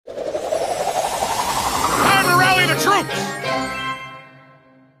Hank.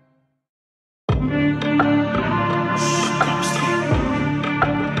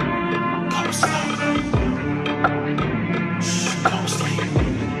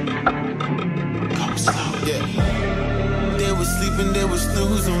 They was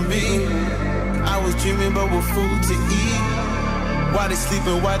snooze on me. I was dreaming about what food to eat. Why they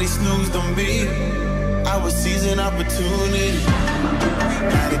sleeping, why they snoozed on me? I was seizing opportunity.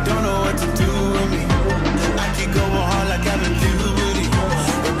 Now they don't know what to do with me. I keep going hard like I'm in puberty.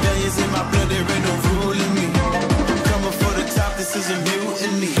 Rebellions in my blood, there ain't no ruling me. Coming for the top, this is a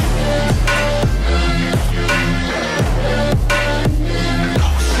mutiny.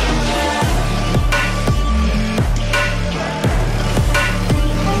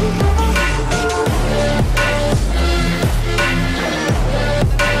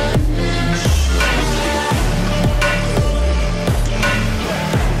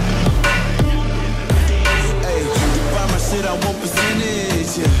 I want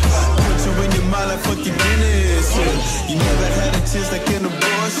percentage, yeah. Put you in your mind like fuck your Guinness, yeah. You never had a chance like an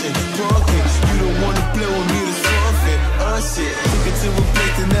abortion. Broken, you don't wanna play with me, this forfeit. Oh shit, took it to a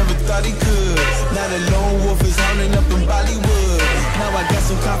place that never thought he could. Now the lone wolf is howling up in Bollywood. Now I got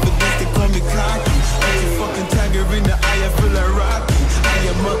some confidence, they call me cocky. I'm a fucking tiger in the eye, I feel like Rocky. I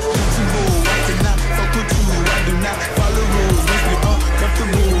am untouchable, I cannot fuck with you. I do not follow rules, make me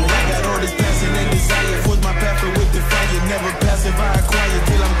uncomfortable. I got all this passion and desire, force my path with the fire. Never passive, I acquire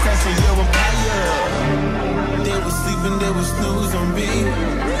till I'm crashing your empire. They was sleeping, they was snooze on me.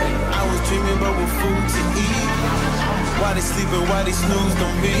 I was dreaming about what food to eat. Why they sleeping, why they snoozed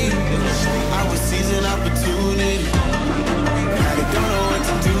on me? I was seizing opportunity. Now they don't know what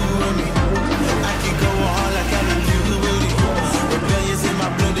to do with me. I keep going hard like I'm in puberty. Rebellions in my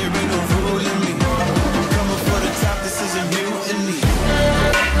blood, there ain't no ruling me. I'm coming for the top, this is a mutiny.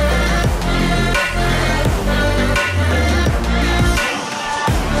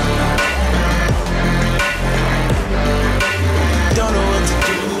 Don't know what to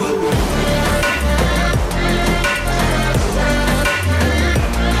do.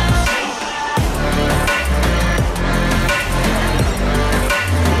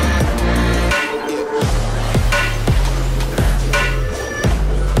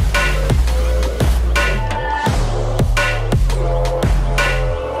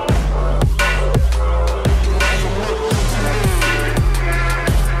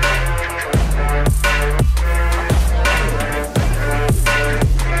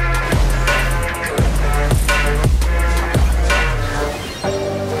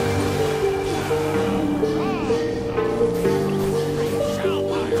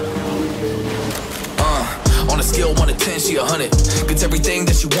 She 100, gets everything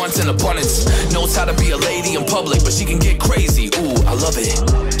that she wants in abundance. Knows how to be a lady in public, but she can get crazy. Ooh, I love it.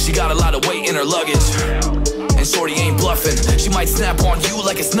 She got a lot of weight in her luggage, and shorty ain't bluffing. She might snap on you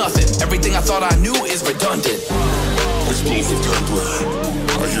like it's nothing. Everything I thought I knew is redundant. Explosive temper,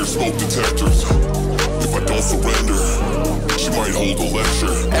 I hear smoke detectors. If I don't surrender, she might hold a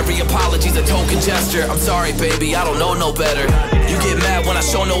lecture. Every apology's a token gesture. I'm sorry, baby, I don't know no better. You get mad when I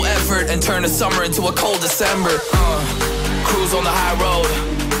show no effort and turn the summer into a cold December. Cruise on the high road,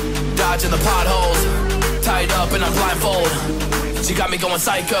 dodging the potholes, tied up and I'm blindfold. She got me going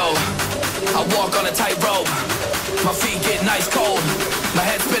psycho. I walk on a tightrope, my feet get ice cold, my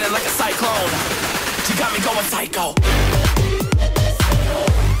head spinning like a cyclone. She got me going psycho.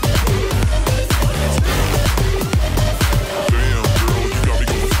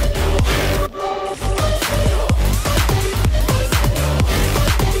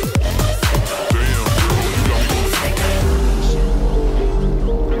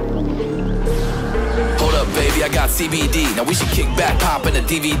 I got CBD, now we should kick back, pop in a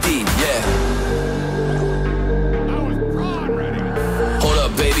DVD, yeah. Hold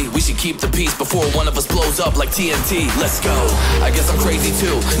up, baby, we should keep the peace before one of us blows up like TNT. Let's go. I guess I'm crazy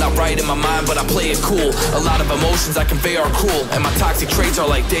too, not right in my mind, but I play it cool. A lot of emotions I convey are cruel, and my toxic traits are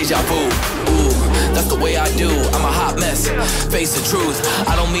like deja vu. Ooh, that's the way I do, I'm a hot mess. Face the truth,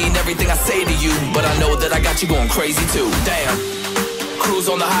 I don't mean everything I say to you, but I know that I got you going crazy too. Damn. Cruise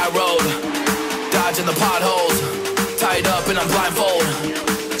on the high road, dodging the potholes, tied up and I'm blindfold.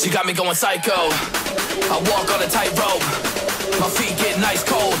 She got me going psycho. I walk on a tightrope, my feet getting ice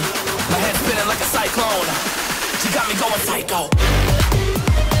cold, my head spinning like a cyclone. She got me going psycho.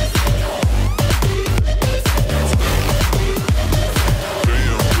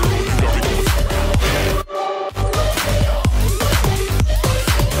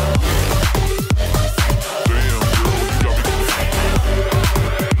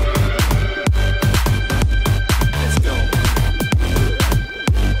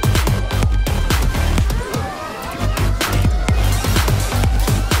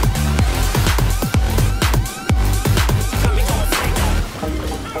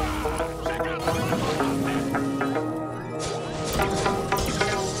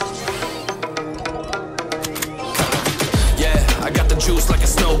 juice like a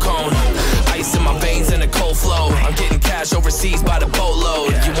snow cone. Ice in my veins and a cold flow. I'm getting cash overseas by the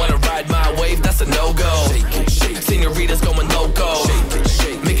boatload. You wanna ride my wave? That's a no-go. Senorita's going loco.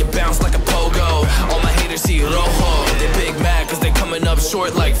 Make it bounce like a pogo. All my haters see rojo. They big mad cause they coming up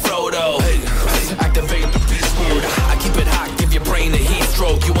short like Frodo. Activate the beast mode. I keep it hot, give your brain a heat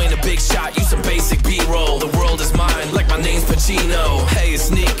stroke. You ain't a big shot, you some basic B-roll. The world is mine, like my name's Pacino. Hey,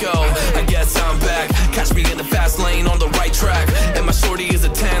 it's Nico, I guess I'm back. Catch me in the fast lane on the right track. And my shorty is a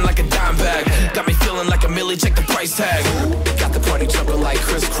 10 like a dime bag. Got me feeling like a millie, check the price tag. Got the party jumping like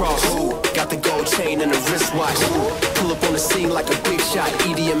crisscross. Got the gold chain and the wristwatch. Pull up on the scene like a big shot.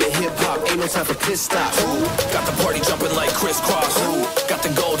 EDM and hip-hop, ain't no time for pit stops. Got the party jumping like crisscross. Got the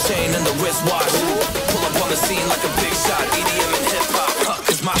gold chain and the wristwatch. Pull up on the scene like a big shot. EDM and hip-hop,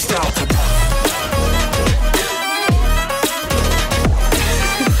 cause my style.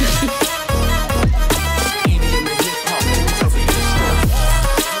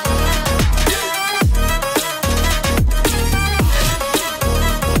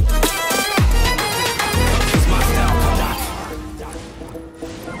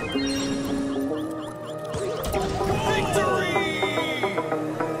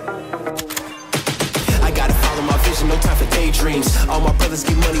 No time for daydreams. All my brothers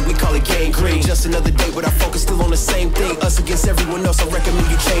get money, we call it gang green. Just another day, but our focus still on the same thing. Us against everyone else, I recommend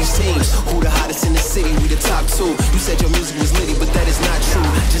you change teams. Who the hottest in the city? We the top two. You said your music was litty, but that is not true.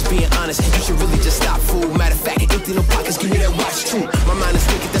 Just being honest, you should really just stop, fool. Matter of fact, empty no pockets, give me that watch too. My mind is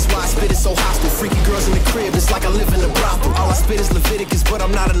wicked, that's why I spit it so hostile. Freaky girls in the crib, it's like I live in a brothel. All I spit is Leviticus, but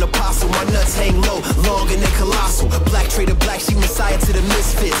I'm not an apostle. My nuts hang low, long and they colossal. Black trader black, she messiah to the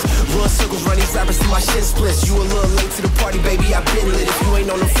misfits. Run circles, run these rappers to my shin splits. You a little late to the party, baby, I've been lit. If you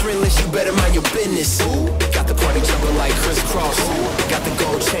ain't on the friend list, you better mind your business. Got the party jumping like crisscross. Got the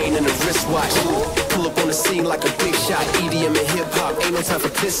gold chain and the wristwatch. Pull up on the scene like a big shot. EDM and hip-hop, ain't no time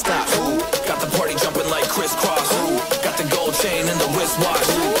for pit stops. Got the party jumping